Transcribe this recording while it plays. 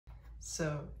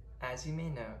So, as you may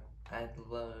know, I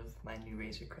love my new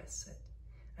Razorcrest set.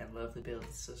 I love the build,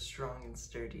 it's so strong and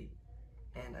sturdy.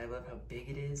 And I love how big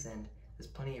it is, and there's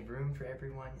plenty of room for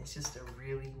everyone. It's just a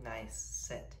really nice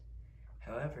set.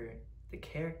 However, the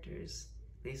characters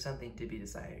leave something to be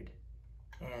desired.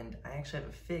 And I actually have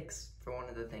a fix for one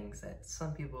of the things that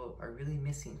some people are really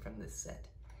missing from this set.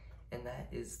 And that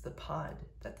is the pod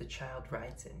that the child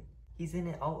rides in. He's in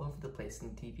it all over the place in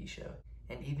the TV show.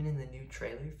 And even in the new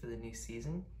trailer for the new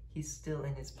season, he's still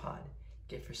in his pod.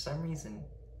 Yet for some reason,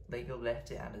 LEGO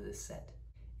left it out of this set.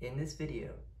 In this video,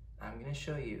 I'm going to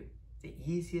show you the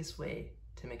easiest way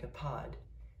to make a pod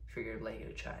for your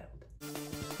LEGO child.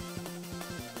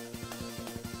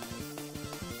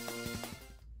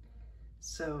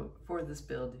 So for this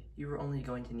build, you are only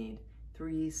going to need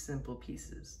 3 simple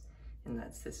pieces. And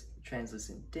that's this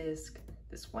translucent disc,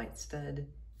 this white stud,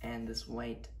 and this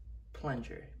white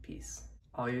plunger piece.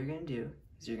 All you're gonna do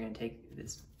is you're gonna take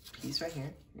this piece right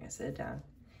here, you're gonna set it down,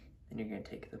 then you're gonna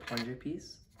take the plunger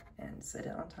piece and set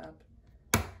it on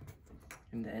top.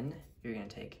 And then you're gonna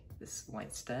take this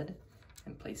white stud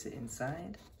and place it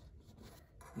inside.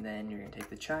 And then you're gonna take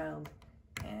the child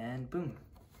and boom.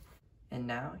 And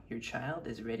now your child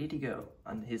is ready to go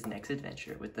on his next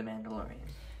adventure with the Mandalorian.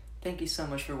 Thank you so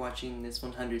much for watching this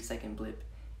 100-second blip.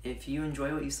 If you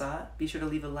enjoy what you saw, be sure to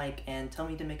leave a like and tell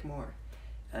me to make more.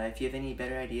 If you have any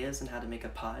better ideas on how to make a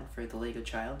pod for the LEGO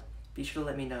child, be sure to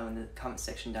let me know in the comment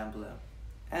section down below.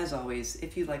 As always,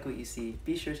 if you like what you see,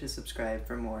 be sure to subscribe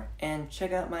for more, and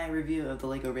check out my review of the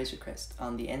LEGO Razorcrest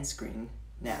on the end screen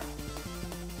now.